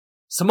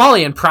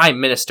Somalian Prime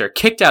Minister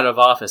kicked out of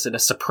office in a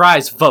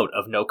surprise vote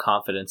of no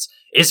confidence.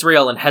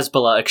 Israel and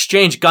Hezbollah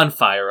exchange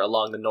gunfire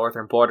along the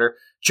northern border.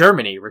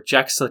 Germany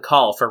rejects the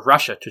call for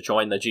Russia to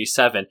join the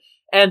G7.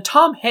 And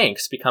Tom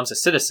Hanks becomes a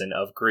citizen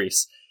of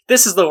Greece.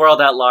 This is the world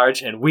at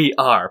large, and we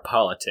are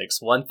Politics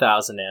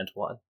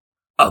 1001.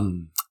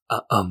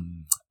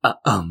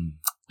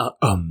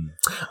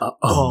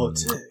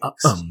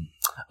 Politics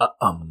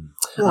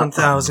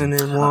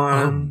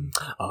 1001.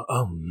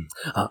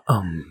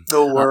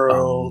 The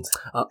world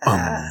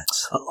at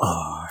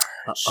large.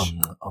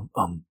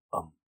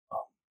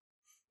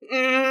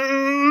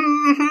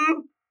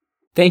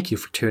 Thank you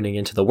for tuning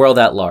into The World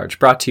at Large,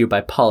 brought to you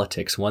by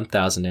Politics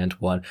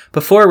 1001.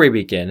 Before we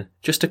begin,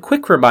 just a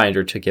quick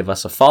reminder to give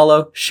us a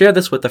follow, share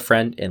this with a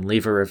friend, and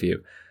leave a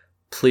review.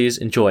 Please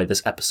enjoy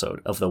this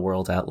episode of The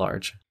World at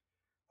Large.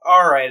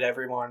 All right,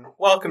 everyone.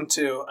 Welcome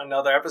to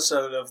another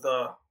episode of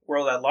The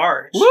World at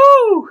Large.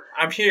 Woo!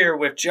 I'm here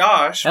with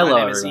Josh. Hello,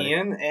 my name is everybody.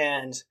 Ian,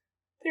 and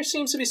there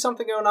seems to be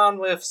something going on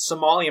with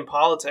Somalian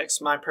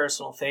politics, my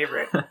personal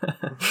favorite.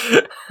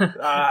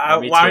 Why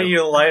don't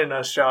you enlighten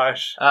us,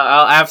 Josh?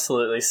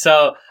 Absolutely.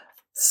 So,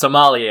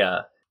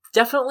 Somalia,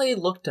 definitely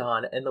looked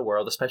on in the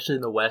world, especially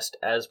in the West,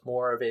 as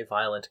more of a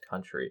violent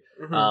country.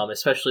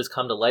 Especially it's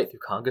come to light through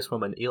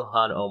Congresswoman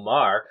Ilhan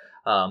Omar,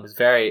 who's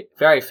very,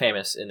 very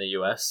famous in the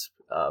U.S.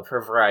 For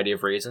a variety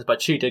of reasons,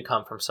 but she did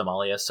come from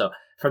Somalia, so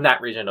from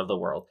that region of the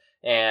world.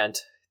 And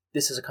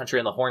this is a country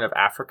in the Horn of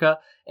Africa,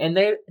 and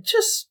they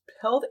just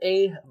held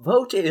a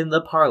vote in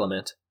the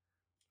parliament.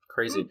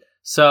 Crazy.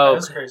 So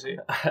That's crazy.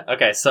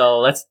 Okay, so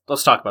let's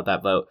talk about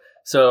that vote.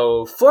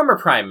 So, former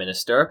Prime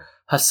Minister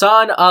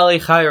Hassan Ali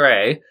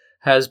Khaire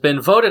has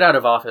been voted out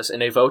of office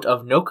in a vote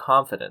of no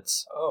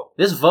confidence. Oh.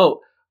 This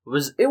vote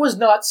was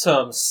not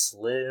some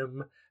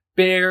slim,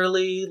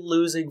 barely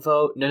losing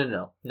vote.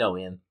 No,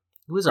 Ian.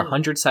 It was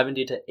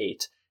 170 to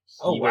 8.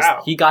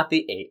 Wow. He got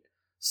the 8.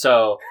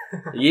 So,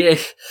 yeah,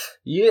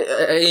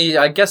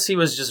 I guess he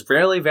was just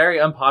really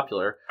very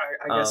unpopular.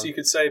 I guess you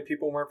could say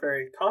people weren't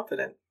very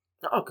confident.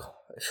 Oh,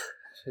 gosh.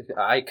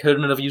 I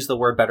couldn't have used the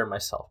word better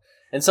myself.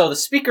 And so the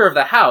Speaker of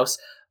the House,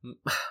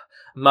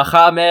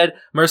 Mohamed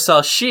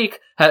Mursal Sheikh,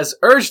 has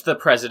urged the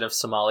President of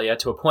Somalia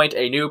to appoint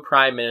a new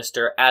Prime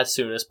Minister as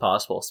soon as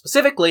possible.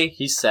 Specifically,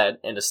 he said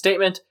in a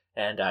statement,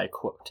 and I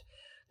quote,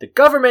 "The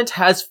government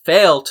has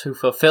failed to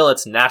fulfill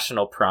its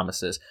national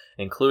promises,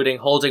 including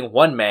holding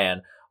one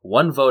man,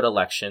 one vote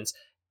elections,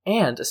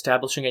 and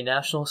establishing a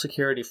national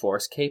security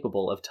force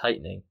capable of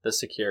tightening the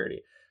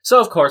security." So,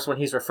 of course, when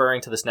he's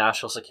referring to this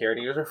national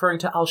security, he's referring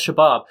to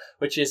Al-Shabaab,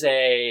 which is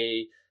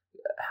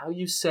how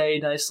you say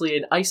nicely,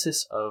 an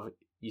ISIS of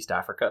East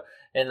Africa,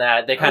 in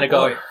that they kind of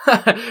go,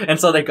 and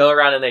so they go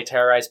around and they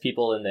terrorize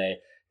people, and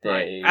they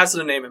Right. As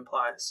the name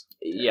implies.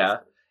 Yeah.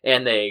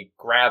 And they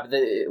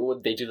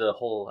they do the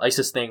whole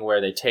ISIS thing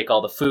where they take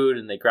all the food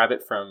and they grab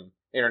it from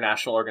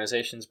international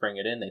organizations, bring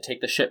it in, they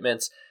take the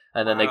shipments,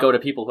 and then they go to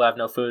people who have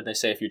no food and they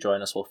say, if you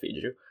join us, we'll feed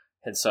you.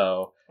 And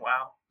so,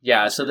 wow.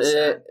 Yeah, so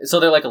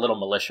they're like a little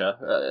militia,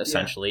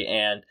 essentially,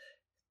 and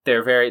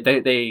they're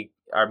they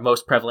are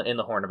most prevalent in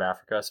the Horn of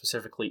Africa,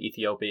 specifically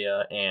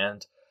Ethiopia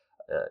and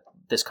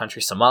this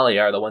country,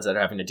 Somalia, are the ones that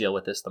are having to deal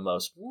with this the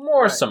most.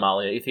 More right.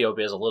 Somalia.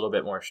 Ethiopia is a little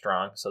bit more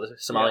strong, so the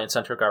Somalian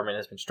central government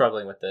has been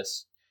struggling with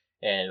this.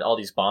 And all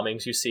these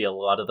bombings you see, a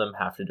lot of them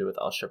have to do with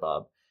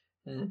Al-Shabaab.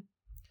 Mm-hmm.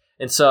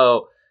 And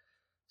so,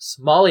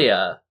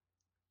 Somalia,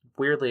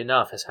 weirdly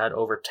enough, has had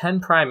over 10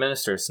 prime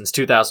ministers since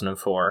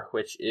 2004,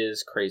 which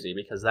is crazy,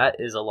 because that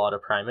is a lot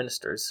of prime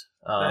ministers.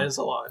 That is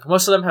a lot.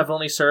 Most of them have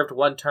only served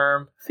one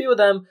term. A few of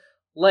them,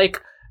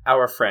 like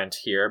our friend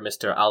here,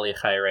 Mr. Ali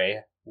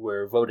Khaire,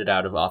 were voted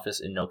out of office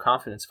in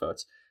no-confidence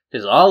votes,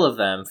 because all of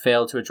them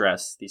failed to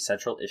address the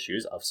central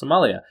issues of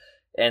Somalia.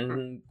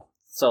 And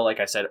so, like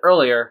I said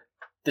earlier,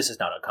 this is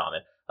not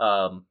uncommon.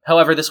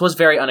 However, this was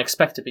very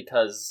unexpected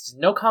because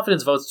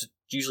no-confidence votes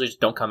usually just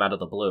don't come out of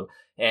the blue.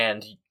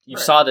 And you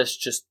saw this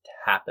just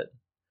happen.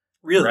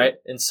 Really? Right?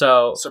 And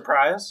so...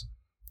 Surprise?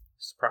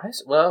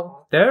 Surprise?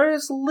 Well, there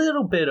is a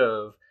little bit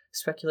of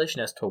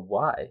speculation as to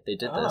why they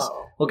did this.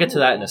 We'll get to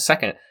that in a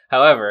second.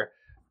 However,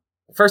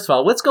 first of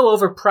all, let's go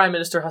over Prime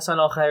Minister Hassan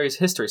al-Khaire's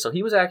history. So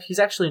he's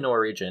actually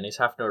Norwegian. He's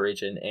half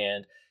Norwegian,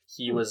 and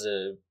he was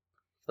an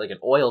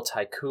oil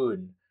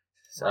tycoon,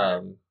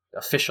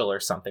 official or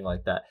something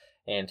like that.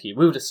 And he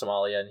moved to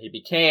Somalia, and he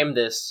became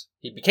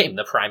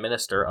the prime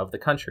minister of the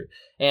country.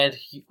 And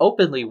he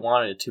openly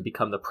wanted to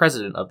become the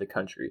president of the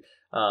country.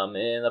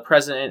 And the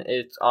president,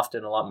 it's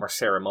often a lot more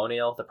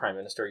ceremonial. The prime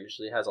minister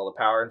usually has all the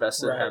power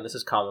invested in him. This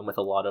is common with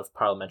a lot of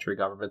parliamentary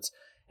governments.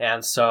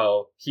 And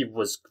so he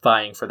was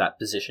vying for that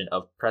position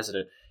of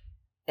president.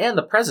 And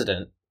the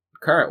president,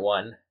 current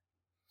one,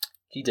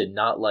 he did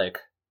not like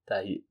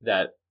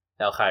that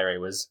al-Khaire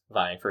was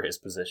vying for his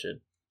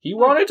position. He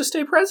wanted to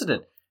stay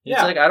president. He's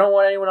like, I don't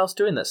want anyone else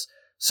doing this.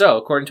 So,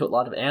 according to a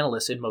lot of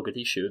analysts in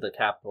Mogadishu, the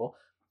capital,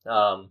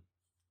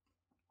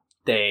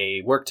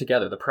 they worked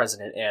together, the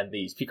president and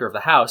the Speaker of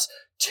the House,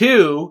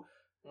 to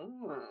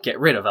get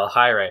rid of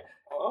al-Khaire.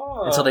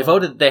 Oh. And so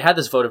they had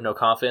this vote of no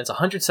confidence,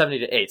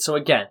 170-8. So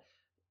again,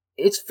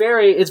 it's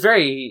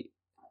very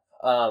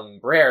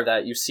rare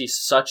that you see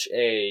such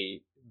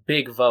a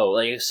big vote,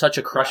 like such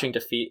a crushing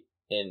defeat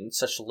in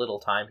such little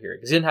time period.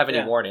 Because he didn't have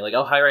any warning. Like,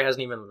 El-Hayri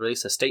hasn't even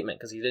released a statement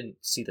because he didn't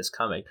see this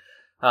coming.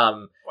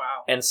 Wow.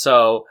 And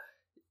so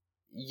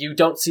you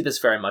don't see this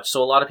very much.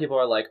 So a lot of people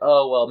are like,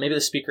 oh, well, maybe the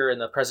speaker and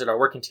the president are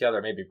working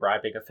together, maybe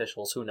bribing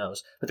officials, who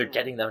knows. But they're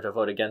getting them to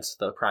vote against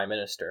the prime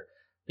minister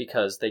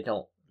because they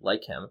don't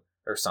like him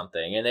or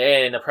something. And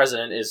the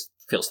president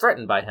feels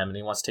threatened by him and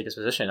he wants to take his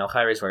position.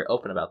 El-Hayri is very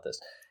open about this.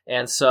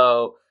 And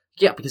so,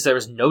 yeah, because there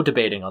was no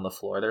debating on the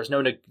floor. There's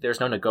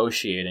no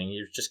negotiating.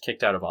 You're just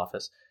kicked out of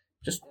office.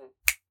 Just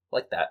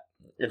like that.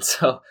 And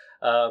so,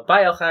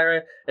 by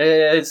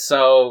El-Hayri,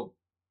 so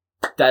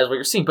that is what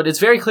you're seeing. But it's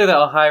very clear that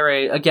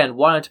El-Hayri, again,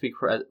 wanted to be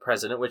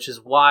president, which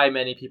is why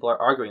many people are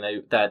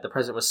arguing that the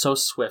president was so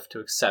swift to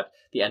accept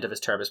the end of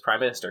his term as prime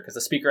minister. Because the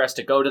speaker has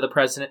to go to the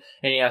president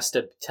and he has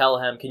to tell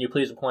him, can you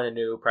please appoint a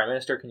new prime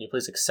minister? Can you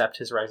please accept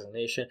his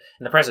resignation?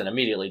 And the president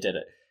immediately did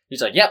it.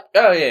 He's like, yep,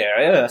 oh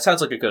yeah,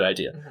 sounds like a good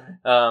idea.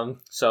 Mm-hmm.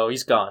 So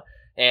he's gone.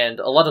 And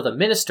a lot of the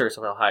ministers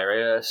of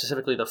El-Hayri,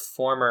 specifically the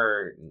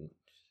former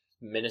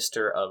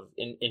minister of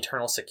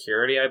internal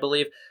security, I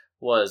believe,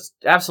 was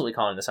absolutely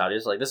calling this out. He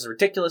was like, this is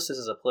ridiculous. This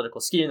is a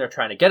political scheme. They're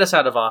trying to get us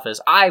out of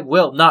office. I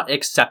will not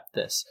accept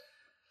this.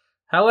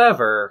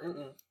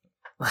 However,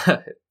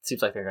 it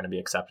seems like they're going to be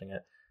accepting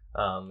it.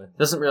 It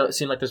doesn't really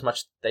seem like there's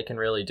much they can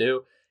really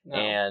do. No.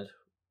 And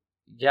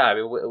yeah, I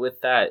mean,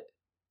 with that,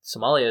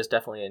 Somalia is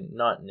definitely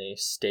not in a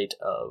state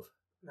of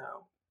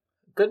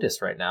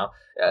goodness right now.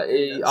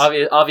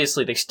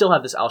 Obviously, they still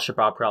have this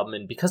Al-Shabaab problem,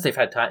 and because they've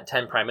had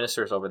 10 prime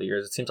ministers over the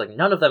years, it seems like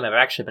none of them have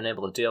actually been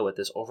able to deal with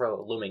this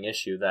overlooming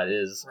issue that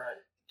is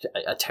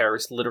a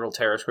literal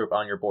terrorist group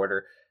on your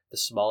border. The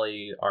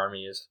Somali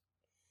army is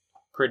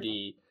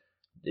pretty.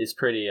 There's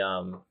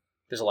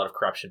a lot of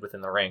corruption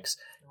within the ranks,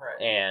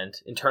 and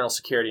internal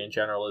security in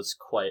general is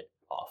quite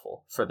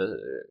awful for the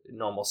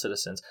normal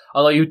citizens.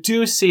 Although you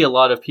do see a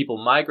lot of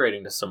people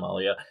migrating to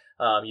Somalia.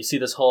 You see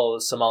this whole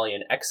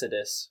Somalian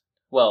exodus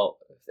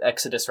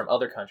from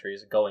other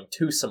countries going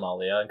to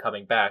Somalia and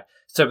coming back.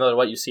 Similar to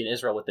what you see in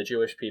Israel with the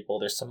Jewish people,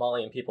 there's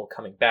Somalian people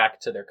coming back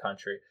to their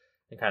country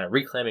and kind of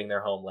reclaiming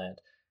their homeland.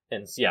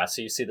 And yeah,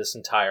 so you see this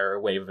entire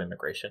wave of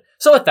immigration.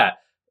 So with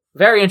that,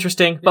 very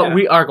interesting, but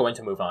we are going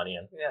to move on,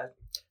 Ian. Yeah.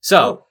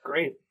 So.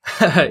 Great.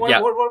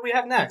 What do we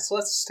have next?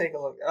 Let's take a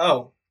look.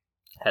 Oh.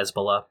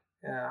 Hezbollah.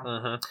 Yeah.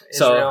 Mm-hmm.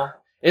 So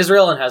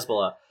Israel and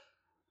Hezbollah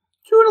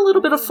doing a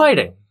little bit of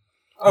fighting.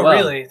 Oh,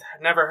 really?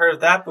 Never heard of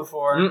that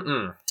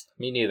before.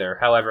 Me neither.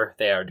 However,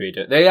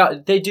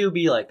 they do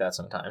be like that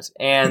sometimes.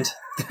 And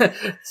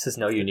this is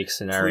no unique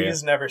scenario.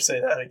 Please never say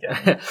that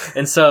again.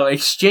 And so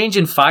exchange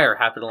and fire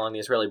happened along the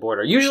Israeli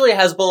border. Usually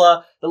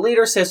Hezbollah, the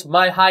leader says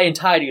my high and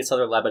tidy to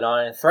southern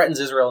Lebanon and threatens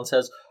Israel and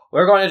says,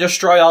 we're going to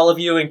destroy all of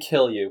you and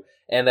kill you.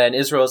 And then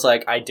Israel's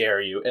like, I dare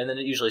you. And then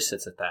it usually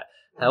sits at that.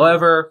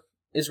 However,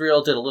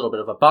 Israel did a little bit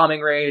of a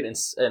bombing raid in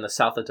the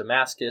south of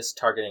Damascus,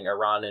 targeting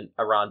Iran and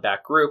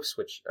Iran-backed groups,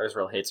 which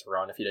Israel hates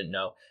Iran, if you didn't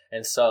know.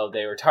 And so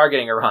they were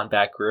targeting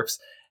Iran-backed groups,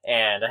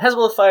 and a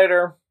Hezbollah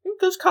fighter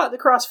was caught in the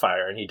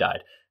crossfire, and he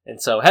died. And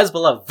so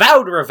Hezbollah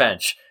vowed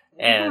revenge,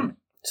 and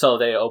so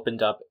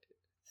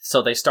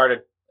they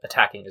started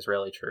attacking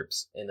Israeli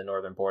troops in the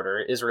northern border.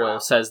 Israel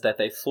says that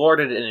they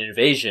thwarted an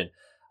invasion,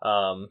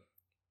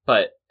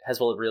 but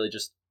Hezbollah really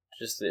just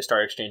they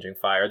start exchanging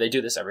fire. They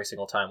do this every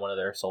single time one of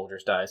their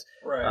soldiers dies.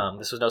 Right.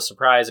 This was no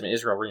surprise. I mean,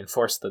 Israel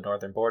reinforced the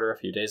northern border a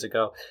few days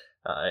ago,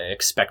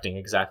 expecting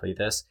exactly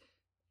this.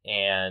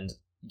 And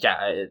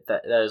yeah,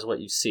 that is what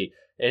you see.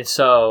 And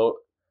so,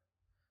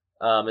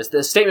 as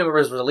the statement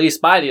was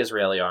released by the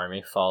Israeli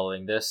army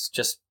following this,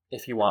 just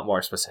if you want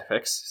more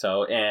specifics.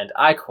 So, and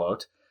I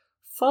quote,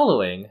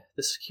 following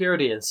the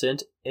security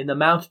incident in the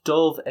Mount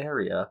Dov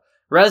area,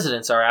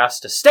 residents are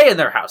asked to stay in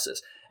their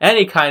houses.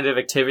 Any kind of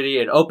activity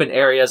in open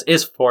areas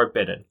is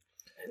forbidden.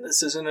 And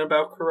this isn't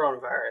about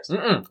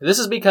coronavirus. This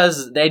is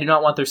because they do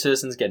not want their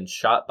citizens getting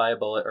shot by a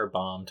bullet or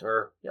bombed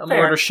or a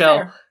mortar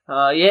shell.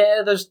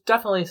 Yeah, there's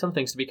definitely some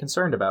things to be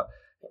concerned about.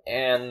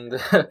 And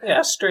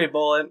yeah, stray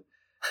bullet.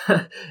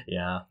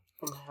 Yeah.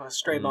 A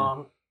stray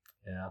bomb.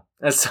 Yeah.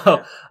 And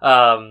so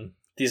the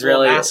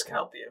Israeli mask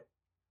help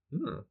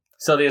you.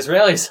 So the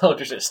Israeli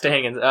soldiers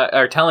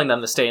are telling them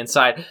to stay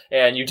inside,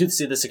 and you do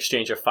see this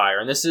exchange of fire,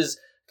 and this is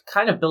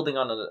kind of building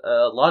on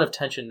a lot of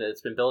tension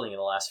that's been building in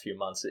the last few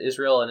months.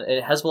 Israel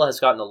and Hezbollah has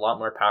gotten a lot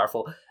more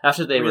powerful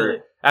after they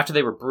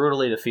were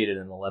brutally defeated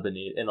in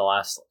the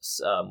last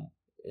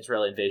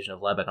Israeli invasion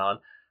of Lebanon.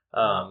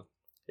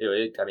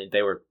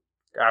 They were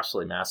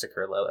absolutely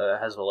massacred.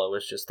 Hezbollah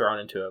was just thrown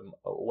into an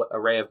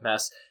array of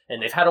mess,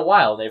 and they've had a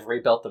while. They've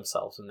rebuilt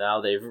themselves, and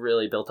now they've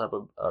really built up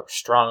a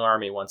strong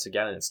army once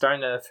again, and it's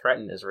starting to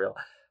threaten Israel.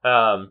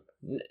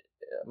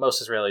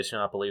 Most Israelis do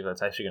not believe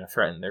that's actually going to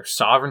threaten their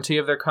sovereignty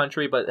of their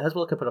country, but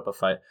Hezbollah could put up a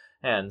fight.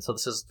 And so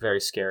this is very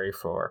scary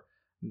for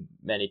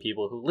many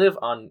people who live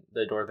on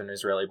the northern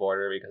Israeli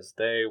border because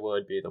they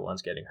would be the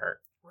ones getting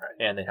hurt.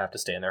 Right. And they'd have to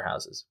stay in their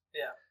houses.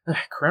 Yeah.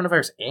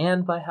 Coronavirus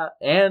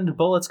and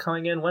bullets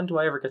coming in. When do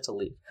I ever get to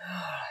leave?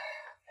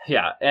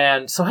 Yeah,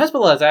 and so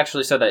Hezbollah has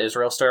actually said that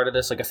Israel started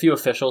this. Like, a few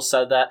officials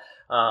said that.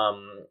 But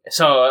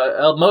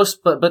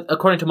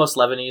according to most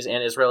Lebanese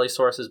and Israeli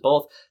sources,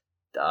 both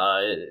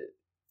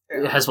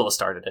Hezbollah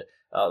started it,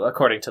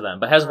 according to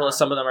them. But Hezbollah,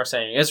 some of them are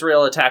saying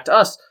Israel attacked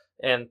us,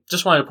 and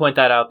just wanted to point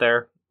that out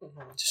there.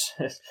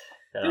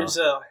 There's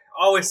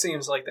always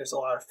seems like there's a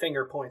lot of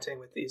finger pointing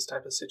with these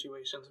type of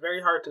situations.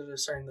 Very hard to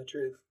discern the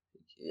truth.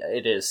 Yeah,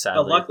 it is,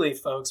 sadly. But luckily,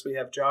 folks, we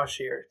have Josh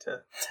here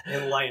to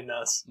enlighten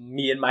us.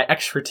 Me and my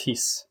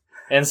expertise.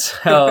 And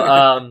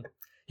so,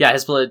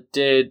 Hezbollah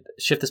did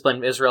shift this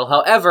blame to Israel.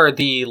 However,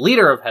 the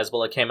leader of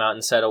Hezbollah came out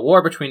and said a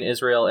war between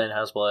Israel and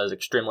Hezbollah is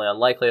extremely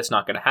unlikely. It's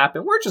not going to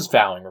happen. We're just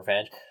vowing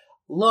revenge.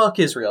 Look,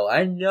 Israel,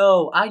 I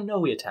know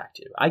we attacked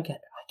you. I get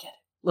it.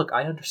 Look,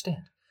 I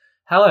understand.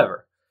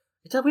 However,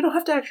 we don't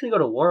have to actually go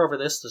to war over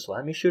this. Just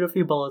let me shoot a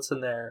few bullets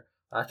in there.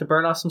 I have to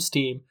burn off some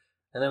steam.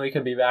 And then we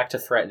can be back to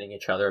threatening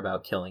each other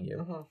about killing you.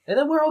 Mm-hmm. And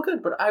then we're all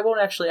good, but I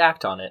won't actually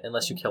act on it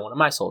unless you kill one of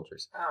my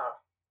soldiers. Oh.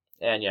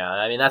 And yeah,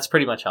 I mean, that's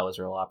pretty much how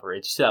Israel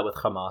operates. You see that with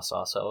Hamas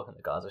also in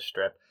the Gaza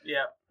Strip.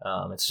 Yeah.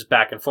 It's just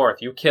back and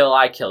forth. You kill,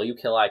 I kill. You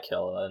kill, I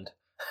kill. And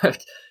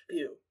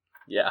Ew.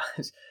 Yeah,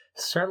 it's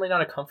certainly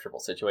not a comfortable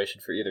situation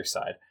for either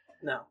side.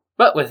 No.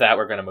 But with that,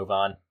 we're going to move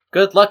on.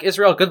 Good luck,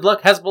 Israel. Good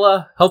luck,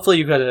 Hezbollah. Hopefully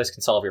you guys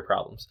can solve your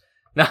problems.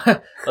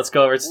 Now, let's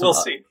go over to some... We'll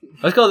see.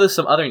 Let's go to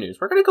some other news.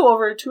 We're going to go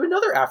over to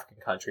another African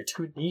country,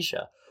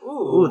 Tunisia.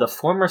 Ooh, the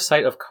former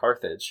site of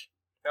Carthage.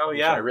 Oh,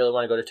 yeah. I really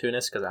want to go to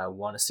Tunis because I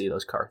want to see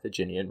those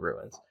Carthaginian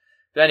ruins.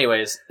 But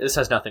anyways, this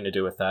has nothing to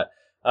do with that.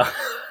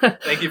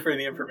 Thank you for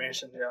the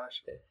information,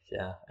 Josh.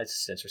 Yeah, I'm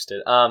just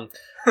interested.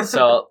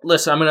 So,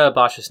 listen, I'm going to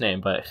botch his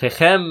name, but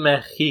Chechem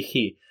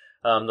Mehichi,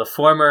 the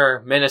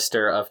former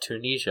minister of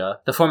Tunisia,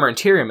 the former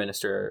interior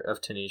minister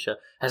of Tunisia,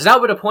 has now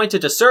been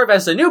appointed to serve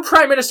as the new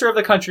prime minister of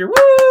the country.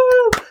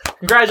 Woo!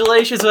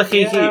 Congratulations,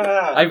 Mehichi.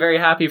 Yeah. I'm very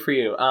happy for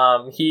you.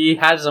 He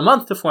has a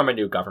month to form a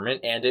new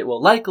government, and it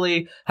will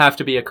likely have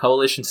to be a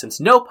coalition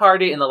since no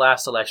party in the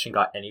last election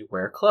got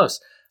anywhere close.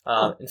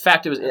 In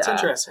fact, it's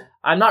interesting.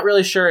 I'm not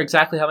really sure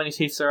exactly how many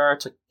seats there are.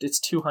 It's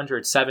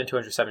 207,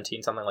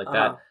 217, something like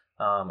that.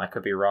 I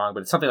could be wrong,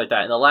 but it's something like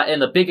that.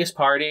 And the biggest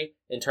party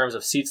in terms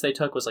of seats they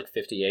took was like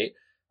 58.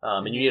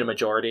 And you need a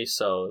majority,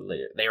 so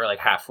they were like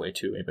halfway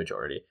to a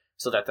majority.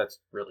 So that's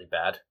really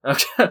bad.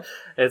 Okay,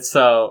 and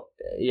so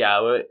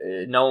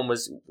no one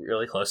was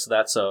really close to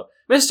that. So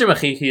Mr.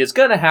 Mehichi is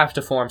gonna have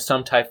to form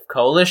some type of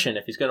coalition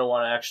if he's gonna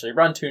want to actually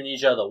run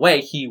Tunisia the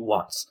way he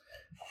wants.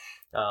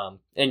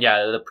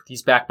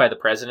 He's backed by the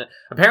president.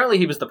 Apparently,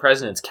 he was the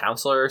president's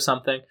counselor or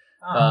something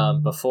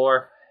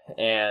before,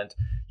 and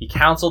he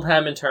counseled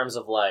him in terms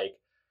of like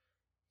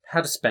how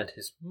to spend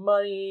his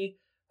money,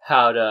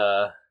 how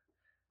to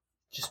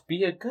just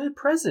be a good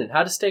president,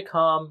 how to stay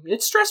calm.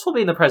 It's stressful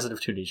being the president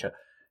of Tunisia.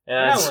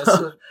 It's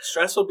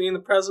stressful being the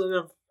president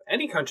of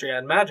any country,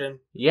 I'd imagine.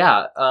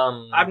 Yeah.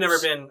 I've never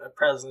been a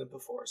president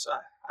before, so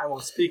I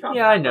won't speak on that.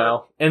 Yeah, I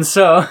know. But... And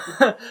so...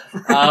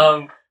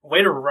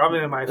 way to rub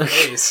it in my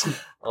face.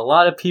 A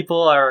lot of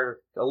people are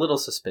a little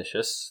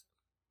suspicious.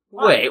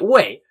 What?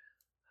 Wait.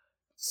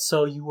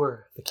 So you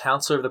were the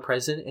counselor of the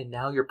president and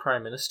now you're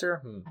prime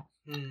minister?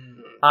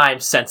 I'm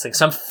sensing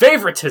some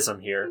favoritism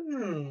here.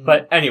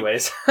 But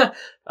anyways,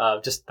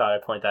 just thought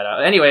I'd point that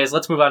out. Anyways,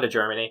 let's move on to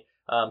Germany.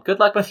 Good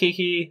luck,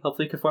 Mehichi.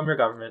 Hopefully you can form your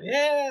government.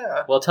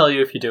 Yeah. We'll tell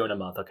you if you do in a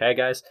month, okay,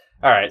 guys?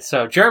 All right,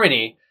 so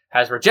Germany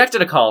has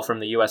rejected a call from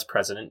the U.S.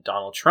 President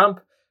Donald Trump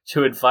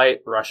to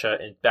invite Russia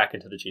back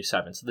into the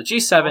G7. So the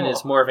G7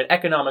 is more of an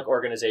economic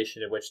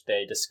organization in which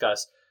they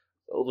discuss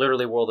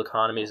literally world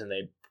economies, and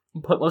they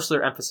put most of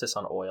their emphasis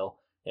on oil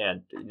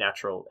and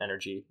natural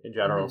energy in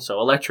general. So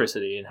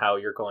electricity and how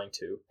you're going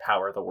to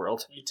power the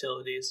world.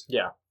 Utilities.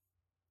 Yeah.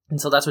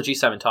 And so that's what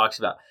G7 talks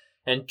about.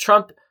 And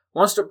Trump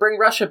wants to bring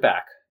Russia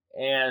back.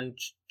 And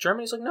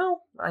Germany's like,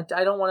 no,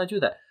 I don't want to do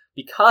that.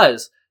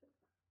 Because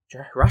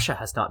Russia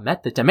has not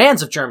met the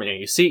demands of Germany.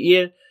 You see,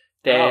 Ian?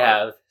 They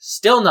have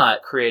still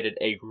not created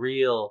they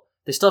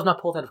still have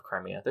not pulled out of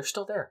Crimea. They're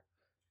still there.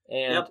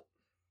 And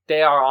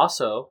they are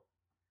also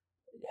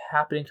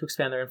happening to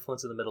expand their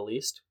influence in the Middle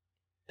East.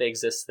 They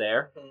exist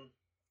there.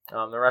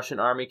 The Russian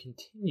army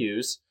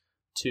continues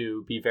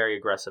to be very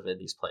aggressive in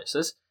these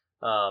places.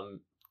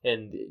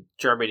 And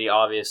Germany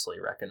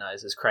obviously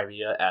recognizes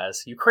Crimea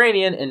as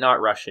Ukrainian and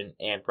not Russian.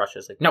 And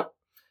Russia's like, no.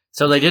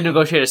 So they did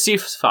negotiate a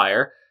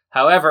ceasefire.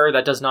 However,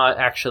 that does not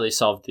actually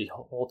solve the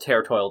whole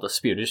territorial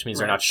dispute. It just means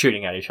they're not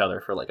shooting at each other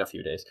for like a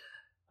few days.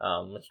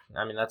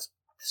 That's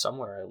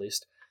somewhere at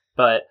least.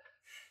 But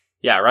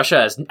yeah, Russia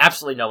has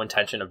absolutely no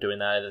intention of doing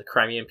that. The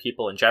Crimean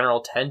people in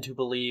general tend to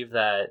believe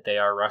that they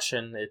are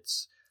Russian.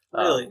 It's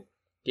really?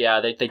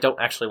 Yeah, they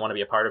don't actually want to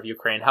be a part of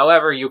Ukraine.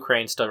 However,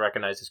 Ukraine still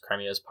recognizes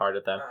Crimea as part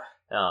of them.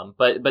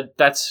 But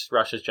that's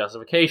Russia's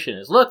justification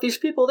is, look, these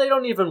people, they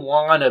don't even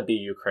want to be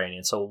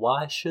Ukrainian. So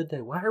why should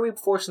they? Why are we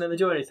forcing them to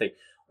do anything?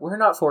 We're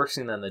not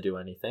forcing them to do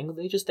anything.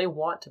 They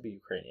want to be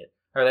Ukrainian.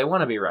 Or they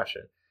want to be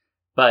Russian.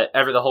 But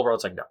the whole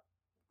world's like, no.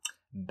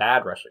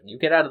 bad Russia. You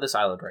get out of this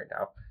island right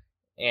now.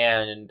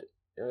 And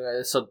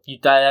so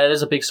that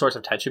is a big source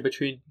of tension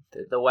between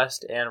the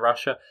West and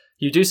Russia.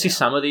 You do see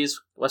some of these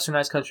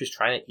westernized countries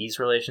trying to ease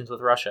relations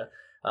with Russia,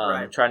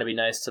 trying to be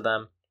nice to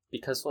them.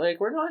 Because, like,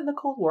 we're not in the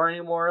Cold War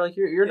anymore. Like,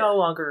 you're no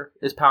longer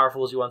as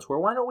powerful as you once were.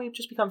 Why don't we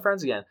just become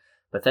friends again?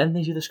 But then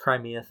they do this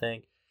Crimea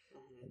thing.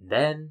 And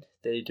then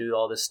they do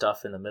all this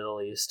stuff in the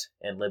Middle East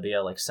and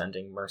Libya, like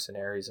sending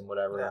mercenaries and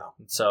whatever. Yeah.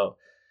 And so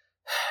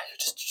you're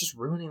just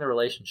ruining the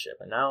relationship.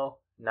 And now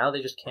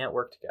they just can't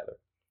work together.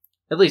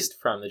 At least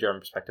from the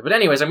German perspective. But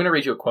anyways, I'm going to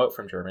read you a quote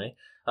from Germany.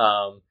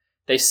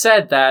 They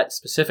said that,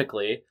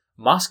 specifically,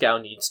 Moscow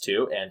needs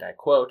to, and I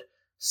quote,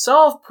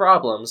 solve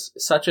problems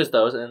such as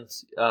those in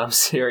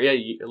Syria,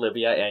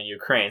 Libya, and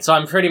Ukraine. So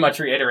I'm pretty much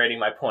reiterating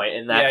my point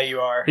in that... Yeah, you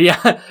are.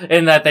 Yeah,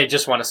 in that they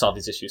just want to solve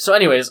these issues. So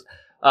anyways,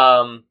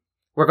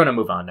 we're going to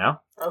move on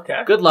now.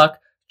 Okay. Good luck.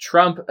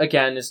 Trump,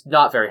 again, is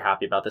not very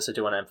happy about this. I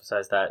do want to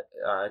emphasize that.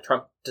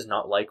 Trump does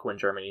not like when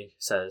Germany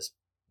says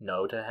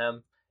no to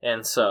him.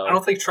 And so... I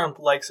don't think Trump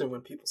likes it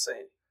when people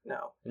say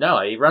no.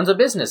 No, he runs a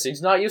business.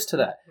 He's not used to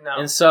that. No.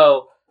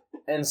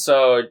 And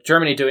so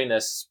Germany doing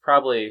this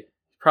probably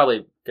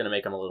going to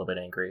make him a little bit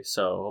angry.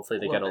 So hopefully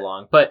they get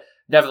along. But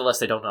nevertheless,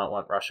 they do not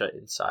want Russia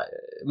inside.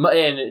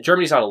 And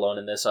Germany's not alone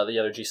in this. The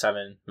other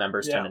G7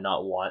 members tend to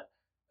not want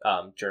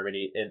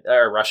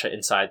Russia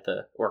inside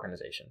the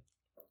organization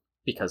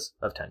because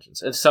of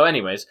tensions. And so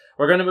anyways,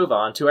 we're going to move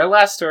on to our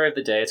last story of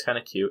the day. It's kind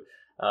of cute.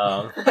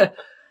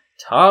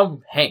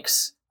 Tom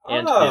Hanks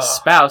and his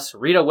spouse,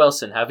 Rita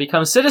Wilson, have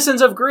become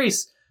citizens of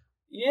Greece.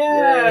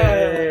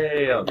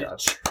 Yay! Oh, God.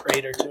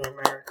 Traitor to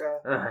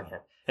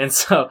America. And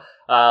so,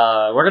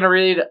 we're gonna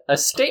read a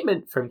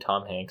statement from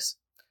Tom Hanks.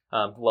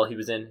 He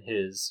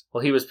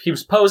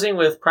was posing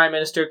with Prime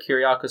Minister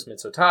Kyriakos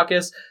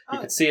Mitsotakis. You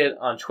could see it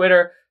on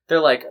Twitter.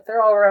 They're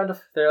all around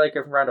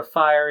a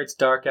fire. It's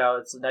dark out.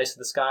 It's nice in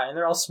the sky, and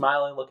they're all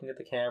smiling, looking at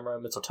the camera.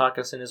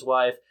 Mitsotakis and his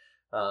wife.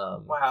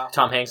 Wow.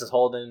 Tom Hanks is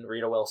holding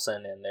Rita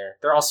Wilson, and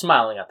they're all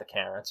smiling at the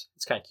camera.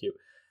 It's kind of cute.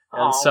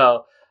 And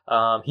so,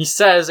 he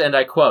says, and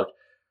I quote,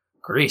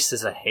 "Greece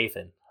is a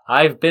haven.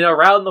 I've been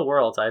around the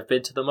world. I've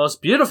been to the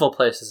most beautiful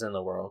places in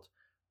the world.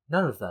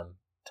 None of them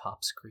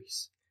tops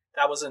Greece."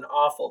 That was an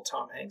awful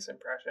Tom Hanks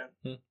impression.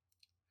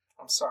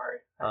 I'm sorry.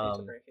 I hate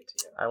to break it to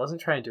you. I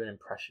wasn't trying to do an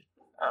impression.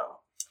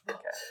 Oh,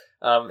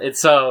 okay. It's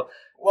so...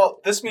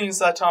 Well, this means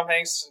that Tom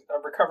Hanks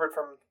recovered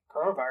from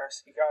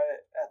coronavirus. He got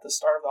it at the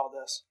start of all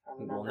this.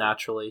 Well,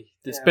 naturally.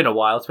 It's been a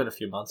while. It's been a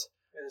few months.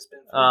 It has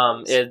been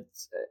a few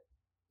months.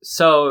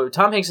 So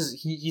Tom Hanks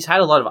he's had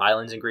a lot of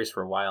islands in Greece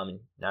for a while. I mean,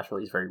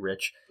 naturally he's very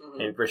rich,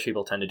 and rich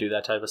people tend to do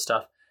that type of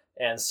stuff.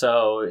 And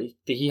so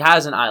he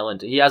has an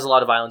island. He has a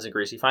lot of islands in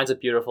Greece. He finds it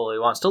beautiful. He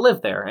wants to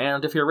live there.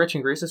 And if you're rich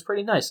in Greece, it's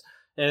pretty nice.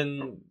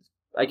 And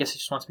I guess he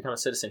just wants to become a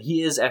citizen.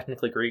 He is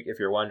ethnically Greek, if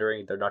you're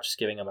wondering. They're not just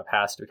giving him a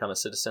pass to become a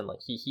citizen. Like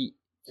he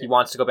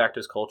wants to go back to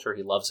his culture.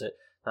 He loves it.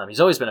 He's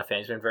always been a fan.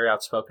 He's been very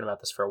outspoken about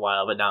this for a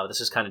while. But now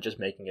this is kind of just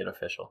making it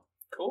official.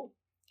 Cool.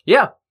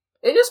 Yeah,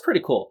 it is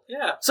pretty cool.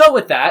 Yeah. So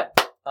with that...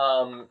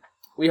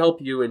 we hope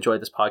you enjoyed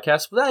this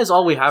podcast. But that is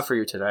all we have for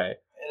you today.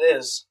 It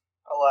is.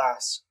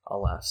 Alas.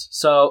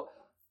 So,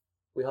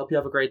 we hope you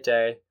have a great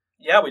day.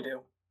 Yeah, we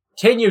do.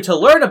 Continue to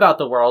learn about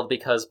the world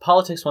because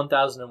Politics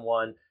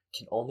 1001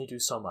 can only do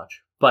so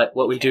much. But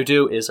what we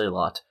do is a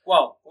lot.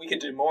 Well, we could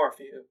do more if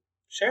you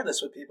share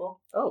this with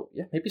people. Oh,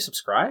 yeah. Maybe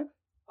subscribe?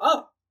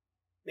 Oh.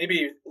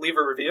 Maybe leave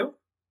a review?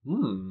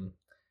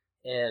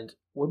 And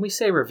when we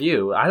say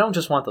review, I don't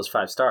just want those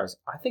 5 stars.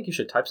 I think you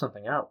should type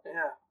something out.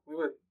 Yeah, we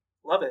would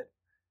love it.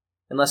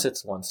 Unless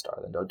it's 1 star,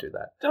 then don't do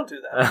that. Don't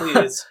do that,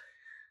 please.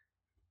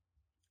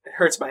 It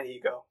hurts my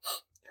ego.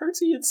 It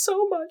hurts Ian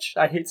so much.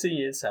 I hate seeing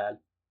Ian sad.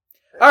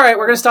 All right,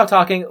 we're going to stop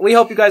talking. We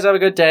hope you guys have a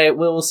good day. We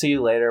will see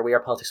you later. We are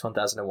Politics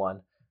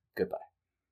 1001. Goodbye.